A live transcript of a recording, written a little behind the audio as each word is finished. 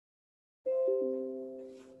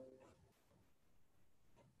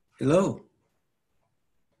Hello.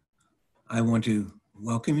 I want to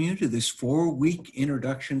welcome you to this 4-week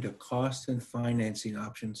introduction to cost and financing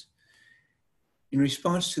options in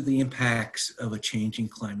response to the impacts of a changing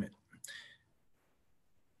climate.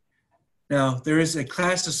 Now, there is a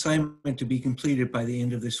class assignment to be completed by the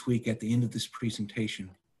end of this week at the end of this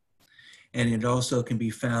presentation, and it also can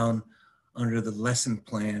be found under the lesson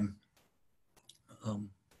plan.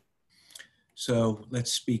 So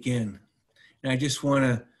let's begin. And I just want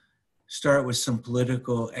to start with some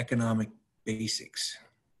political economic basics.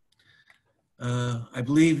 I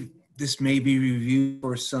believe this may be reviewed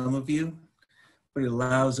for some of you, but it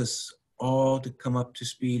allows us all to come up to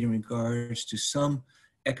speed in regards to some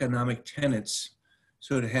economic tenets,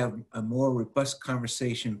 so to have a more robust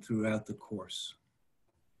conversation throughout the course.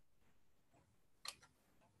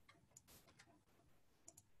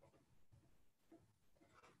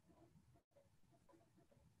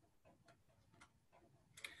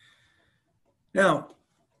 Now,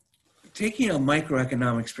 taking a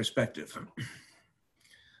microeconomics perspective,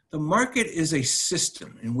 the market is a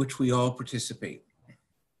system in which we all participate.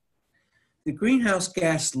 The greenhouse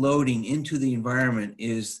gas loading into the environment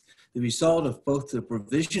is the result of both the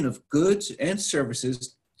provision of goods and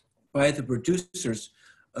services by the producers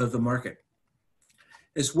of the market,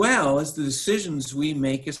 as well as the decisions we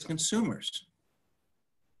make as consumers.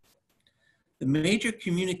 The major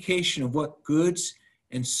communication of what goods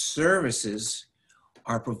and services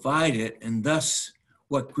are provided, and thus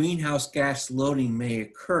what greenhouse gas loading may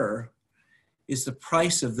occur, is the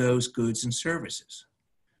price of those goods and services.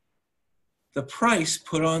 The price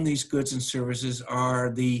put on these goods and services are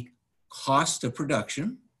the cost of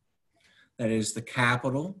production, that is the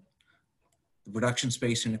capital, the production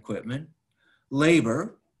space and equipment,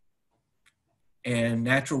 labor, and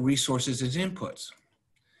natural resources as inputs.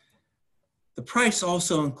 The price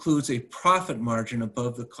also includes a profit margin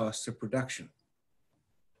above the cost of production.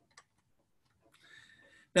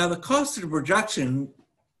 Now, the cost of production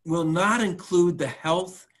will not include the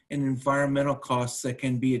health and environmental costs that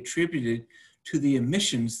can be attributed to the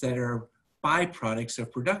emissions that are byproducts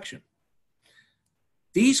of production.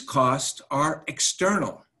 These costs are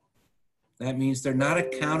external. That means they're not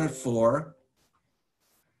accounted for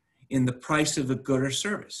in the price of the good or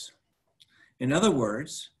service. In other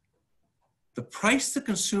words, the price the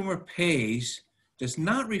consumer pays does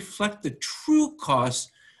not reflect the true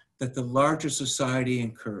cost that the larger society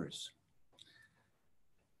incurs.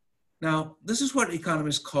 Now, this is what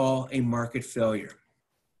economists call a market failure.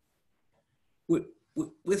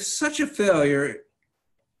 With such a failure,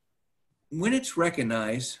 when it's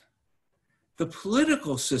recognized, the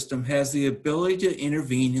political system has the ability to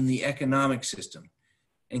intervene in the economic system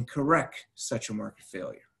and correct such a market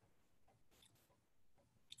failure.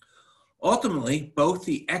 Ultimately, both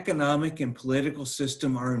the economic and political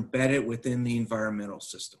system are embedded within the environmental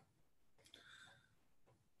system.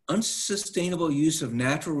 Unsustainable use of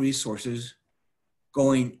natural resources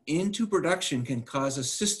going into production can cause a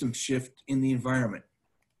system shift in the environment.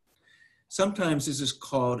 Sometimes this is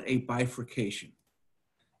called a bifurcation.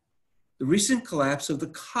 The recent collapse of the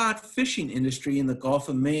cod fishing industry in the Gulf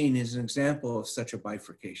of Maine is an example of such a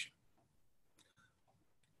bifurcation.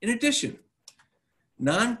 In addition,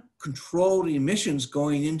 non-controlled emissions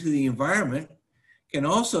going into the environment can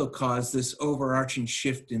also cause this overarching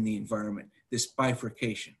shift in the environment, this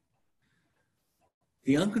bifurcation.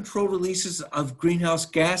 The uncontrolled releases of greenhouse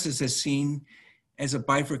gases is seen as a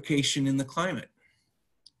bifurcation in the climate.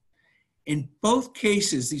 In both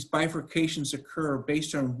cases, these bifurcations occur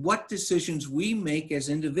based on what decisions we make as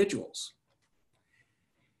individuals,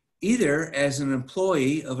 either as an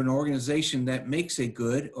employee of an organization that makes a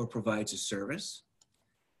good or provides a service,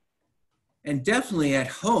 and definitely at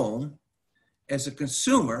home as a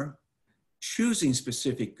consumer choosing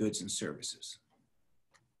specific goods and services.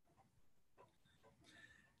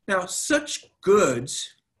 Now, such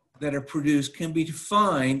goods that are produced can be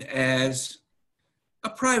defined as a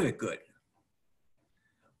private good,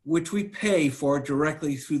 which we pay for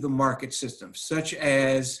directly through the market system, such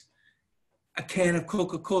as a can of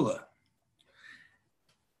Coca-Cola.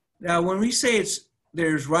 Now, when we say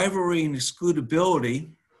there's rivalry and excludability,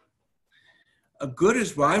 a good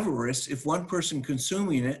is rivalrous if one person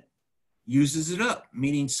consuming it uses it up,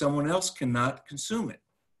 meaning someone else cannot consume it.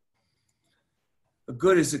 A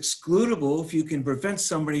good is excludable if you can prevent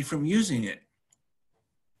somebody from using it.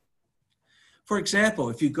 For example,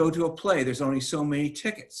 if you go to a play, there's only so many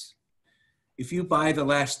tickets. If you buy the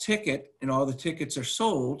last ticket and all the tickets are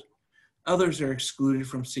sold, others are excluded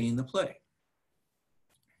from seeing the play.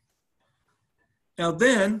 Now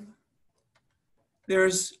then,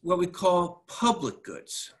 there's what we call public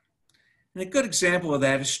goods. And a good example of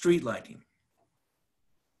that is street lighting.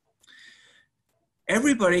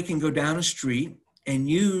 Everybody can go down a street and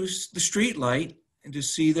use the street light to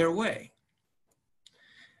see their way.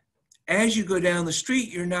 As you go down the street,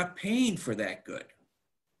 you're not paying for that good.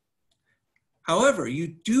 However, you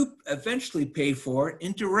do eventually pay for it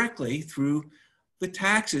indirectly through the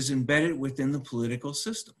taxes embedded within the political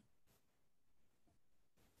system.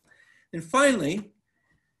 And finally,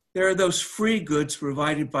 there are those free goods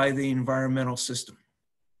provided by the environmental system.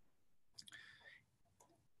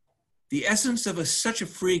 The essence of such a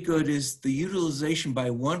free good is the utilization by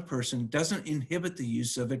one person doesn't inhibit the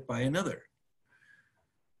use of it by another.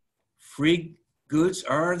 Free goods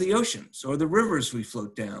are the oceans, or the rivers we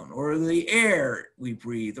float down, or the air we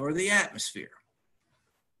breathe, or the atmosphere.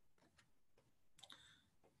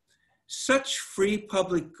 Such free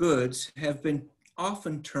public goods have been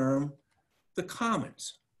often termed the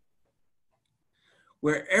commons,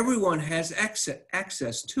 where everyone has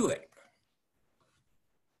access to it.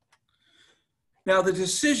 Now, the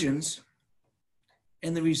decisions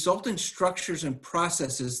and the resultant structures and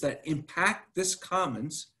processes that impact this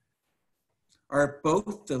commons are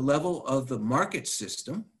both the level of the market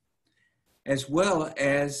system as well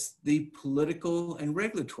as the political and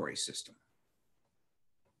regulatory system.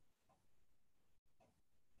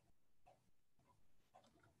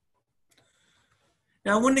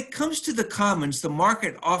 Now, when it comes to the commons, the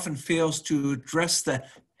market often fails to address the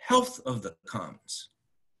health of the commons.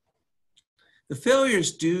 The failure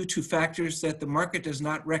is due to factors that the market does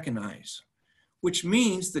not recognize, which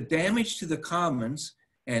means the damage to the commons,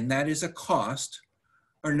 and that is a cost,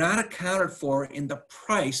 are not accounted for in the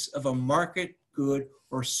price of a market good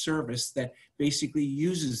or service that basically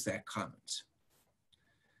uses that commons.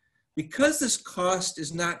 Because this cost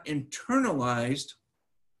is not internalized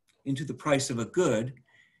into the price of a good,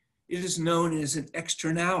 it is known as an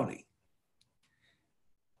externality.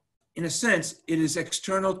 In a sense, it is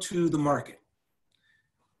external to the market.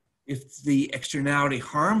 If the externality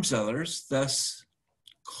harms others, thus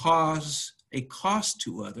cause a cost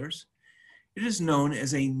to others, it is known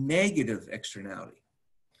as a negative externality.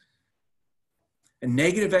 A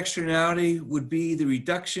negative externality would be the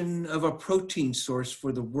reduction of a protein source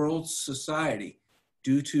for the world's society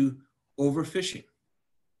due to overfishing,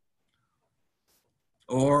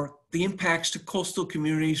 or the impacts to coastal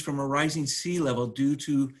communities from a rising sea level due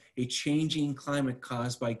to a changing climate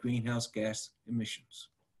caused by greenhouse gas emissions.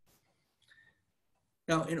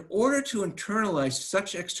 Now, in order to internalize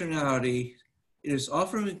such externality, it is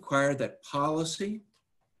often required that policy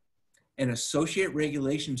and associate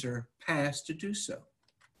regulations are passed to do so.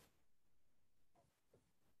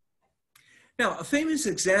 Now, a famous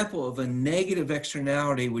example of a negative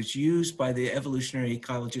externality was used by the evolutionary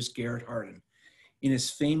ecologist Garrett Hardin in his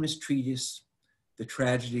famous treatise, The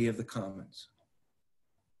Tragedy of the Commons.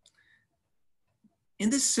 In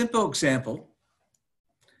this simple example,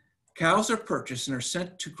 cows are purchased and are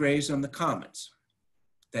sent to graze on the commons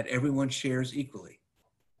that everyone shares equally.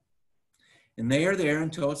 And they are there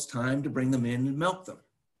until it's time to bring them in and milk them.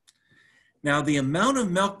 Now, the amount of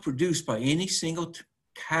milk produced by any single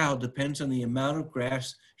cow depends on the amount of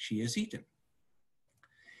grass she has eaten.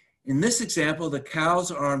 In this example, the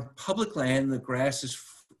cows are on public land and the grass is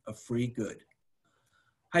a free good.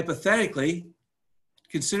 Hypothetically,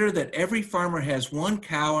 consider that every farmer has one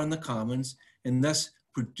cow on the commons and thus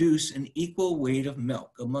produce an equal weight of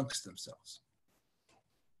milk amongst themselves.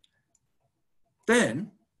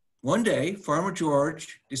 Then, one day, Farmer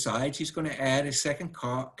George decides he's going to add a second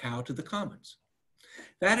cow to the commons.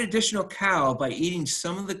 That additional cow, by eating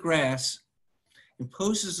some of the grass,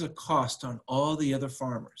 imposes a cost on all the other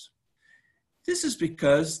farmers. This is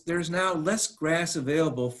because there's now less grass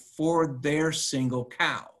available for their single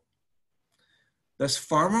cow. Thus,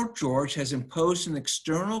 Farmer George has imposed an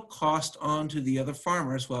external cost onto the other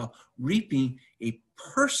farmers while reaping a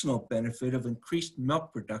personal benefit of increased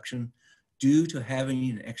milk production due to having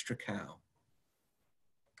an extra cow.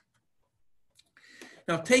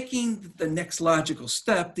 Now, taking the next logical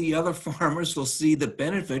step, the other farmers will see the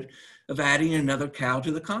benefit of adding another cow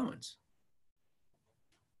to the commons.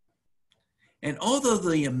 And although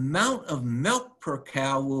the amount of milk per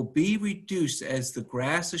cow will be reduced as the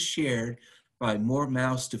grass is shared by more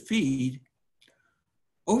mouths to feed,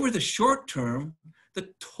 over the short term, the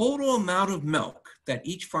total amount of milk that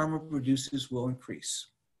each farmer produces will increase.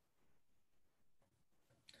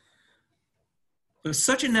 But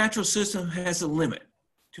such a natural system has a limit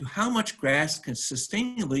to how much grass can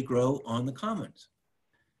sustainably grow on the commons.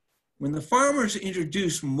 When the farmers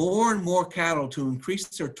introduce more and more cattle to increase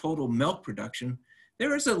their total milk production,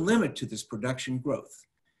 there is a limit to this production growth.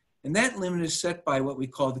 And that limit is set by what we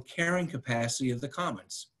call the carrying capacity of the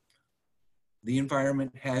commons. The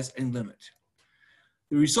environment has a limit.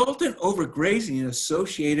 The resultant overgrazing and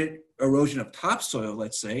associated erosion of topsoil,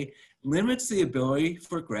 let's say, limits the ability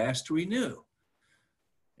for grass to renew.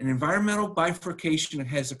 An environmental bifurcation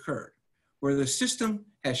has occurred, where the system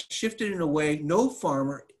has shifted in a way no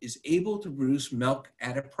farmer is able to produce milk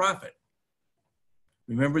at a profit.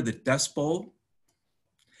 Remember the Dust Bowl?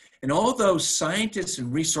 And although scientists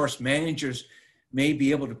and resource managers may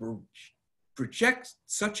be able to project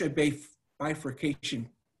such a bifurcation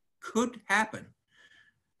could happen,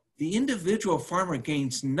 the individual farmer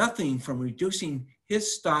gains nothing from reducing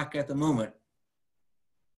his stock at the moment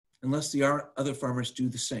unless the other farmers do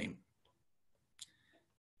the same.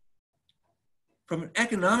 From an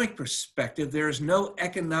economic perspective, there is no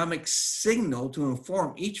economic signal to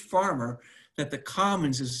inform each farmer that the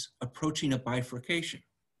commons is approaching a bifurcation.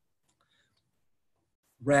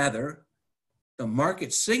 Rather, the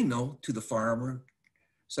market signal to the farmer,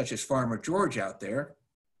 such as Farmer George out there,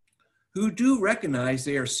 who do recognize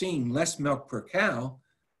they are seeing less milk per cow,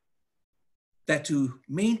 that to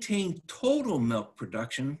maintain total milk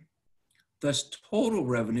production, thus total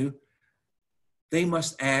revenue, they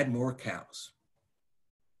must add more cows.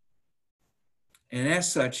 And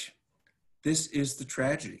as such, this is the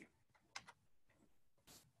tragedy.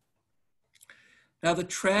 Now, the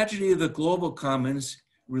tragedy of the global commons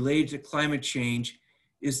related to climate change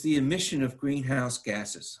is the emission of greenhouse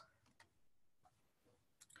gases.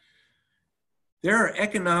 There are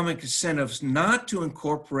economic incentives not to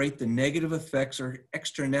incorporate the negative effects or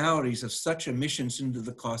externalities of such emissions into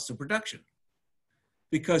the cost of production.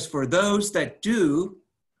 Because for those that do,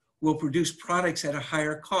 will produce products at a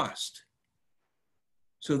higher cost.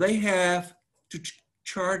 So they have to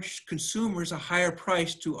charge consumers a higher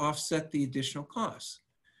price to offset the additional costs,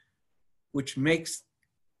 which makes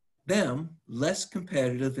them less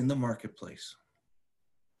competitive in the marketplace.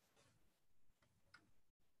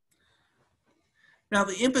 Now,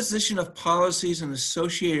 the imposition of policies and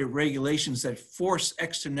associated regulations that force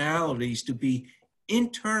externalities to be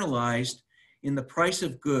internalized in the price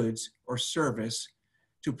of goods or service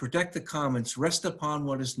to protect the commons rest upon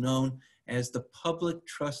what is known as the public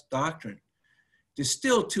trust doctrine.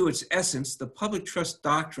 Distilled to its essence, the public trust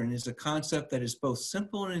doctrine is a concept that is both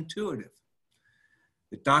simple and intuitive.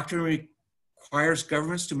 The doctrine requires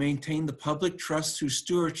governments to maintain the public trust through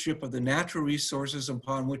stewardship of the natural resources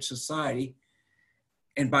upon which society,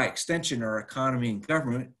 and by extension our economy and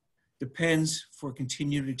government, depends for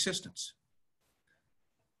continued existence.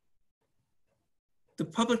 The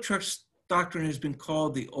public trust doctrine has been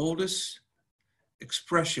called the oldest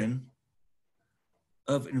expression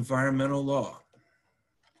of environmental law.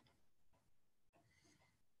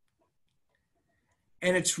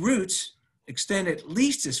 And its roots extend at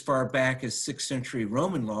least as far back as 6th century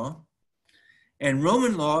Roman law. And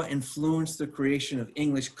Roman law influenced the creation of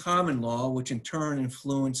English common law, which in turn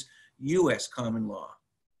influenced US common law.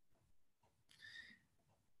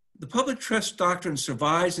 The public trust doctrine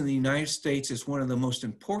survives in the United States as one of the most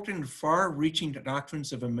important and far-reaching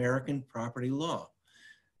doctrines of American property law.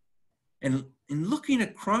 And in looking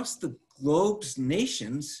across the globe's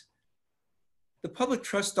nations, the public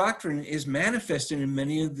trust doctrine is manifested in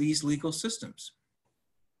many of these legal systems.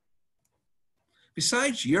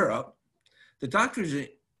 Besides Europe, the doctrine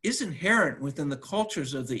is inherent within the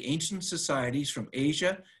cultures of the ancient societies from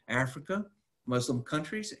Asia, Africa, Muslim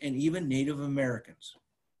countries, and even Native Americans.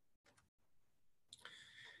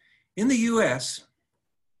 In the US,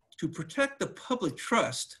 to protect the public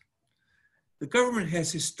trust, the government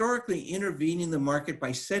has historically intervened in the market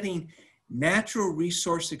by setting natural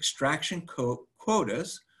resource extraction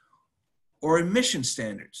quotas or emission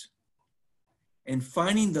standards and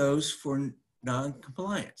fining those for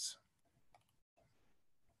non-compliance.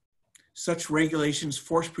 Such regulations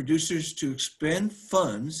force producers to expend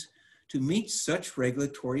funds to meet such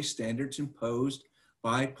regulatory standards imposed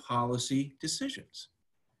by policy decisions.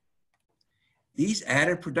 These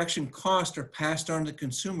added production costs are passed on to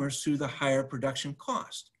consumers through the higher production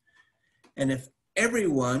cost. And if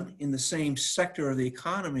everyone in the same sector of the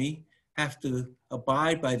economy have to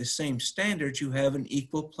abide by the same standards, you have an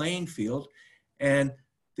equal playing field, and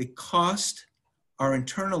the costs are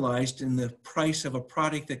internalized in the price of a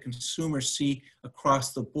product that consumers see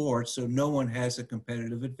across the board, so no one has a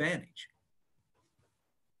competitive advantage.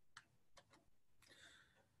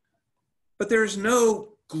 But there is no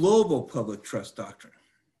global public trust doctrine.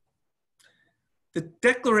 The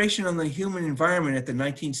Declaration on the Human Environment at the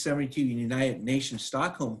 1972 United Nations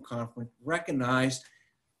Stockholm Conference recognized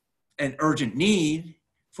an urgent need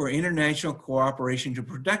for international cooperation to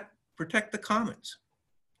protect the commons.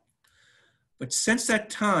 But since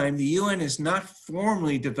that time, the UN has not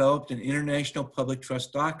formally developed an international public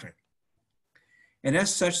trust doctrine. And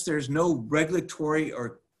as such, there's no regulatory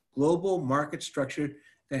or global market structure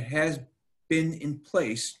that has been in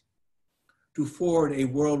place to forward a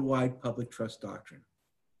worldwide public trust doctrine.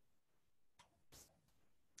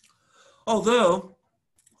 Although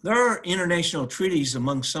there are international treaties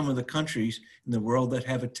among some of the countries in the world that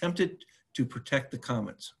have attempted to protect the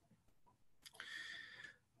commons.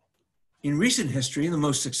 In recent history, the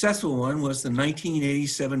most successful one was the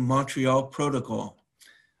 1987 Montreal Protocol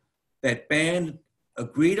that banned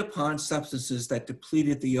agreed upon substances that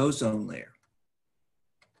depleted the ozone layer.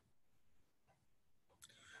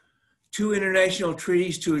 Two international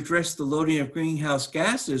treaties to address the loading of greenhouse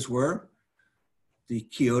gases were the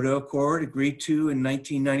Kyoto Accord agreed to in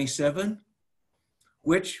 1997,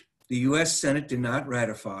 which the US Senate did not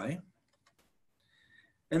ratify,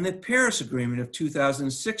 and the Paris Agreement of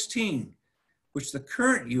 2016, which the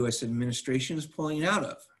current US administration is pulling out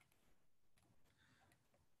of.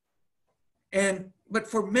 But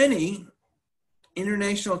for many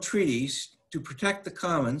international treaties to protect the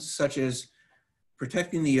commons, such as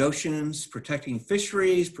protecting the oceans, protecting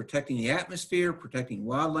fisheries, protecting the atmosphere, protecting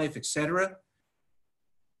wildlife, etc.,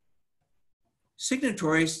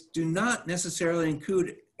 signatories do not necessarily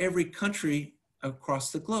include every country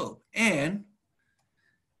across the globe. And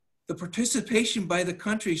the participation by the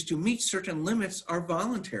countries to meet certain limits are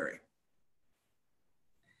voluntary.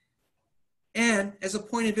 And as a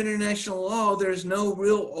point of international law, there's no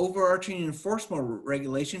real overarching enforcement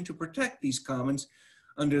regulation to protect these commons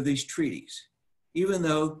under these treaties, even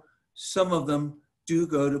though some of them do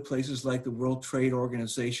go to places like the World Trade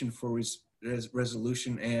Organization for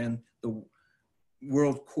resolution and the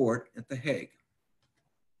World Court at The Hague.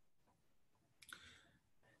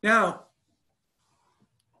 Now,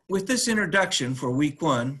 with this introduction for week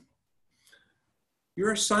one,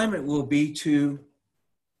 your assignment will be to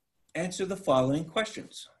answer the following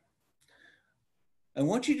questions. I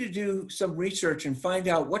want you to do some research and find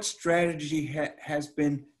out what strategy has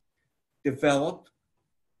been developed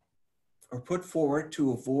or put forward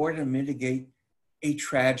to avoid and mitigate a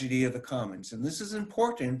tragedy of the commons. And this is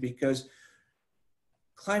important because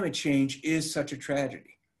climate change is such a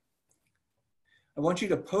tragedy. I want you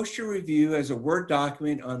to post your review as a Word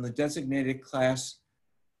document on the designated class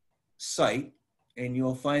site, and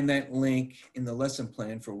you'll find that link in the lesson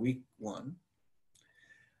plan for week one.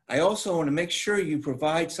 I also want to make sure you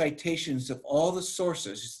provide citations of all the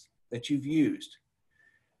sources that you've used.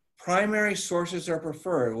 Primary sources are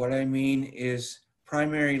preferred. What I mean is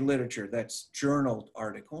primary literature, that's journal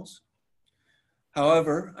articles.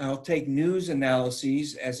 However, I'll take news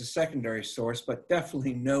analyses as a secondary source, but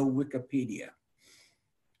definitely no Wikipedia.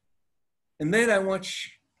 And then I want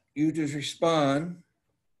you to respond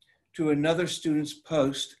to another student's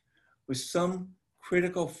post with some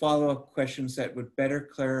critical follow-up questions that would better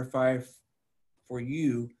clarify for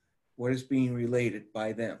you what is being related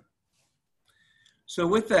by them. So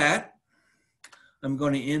with that, I'm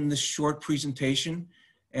going to end this short presentation,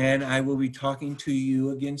 and I will be talking to you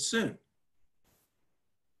again soon.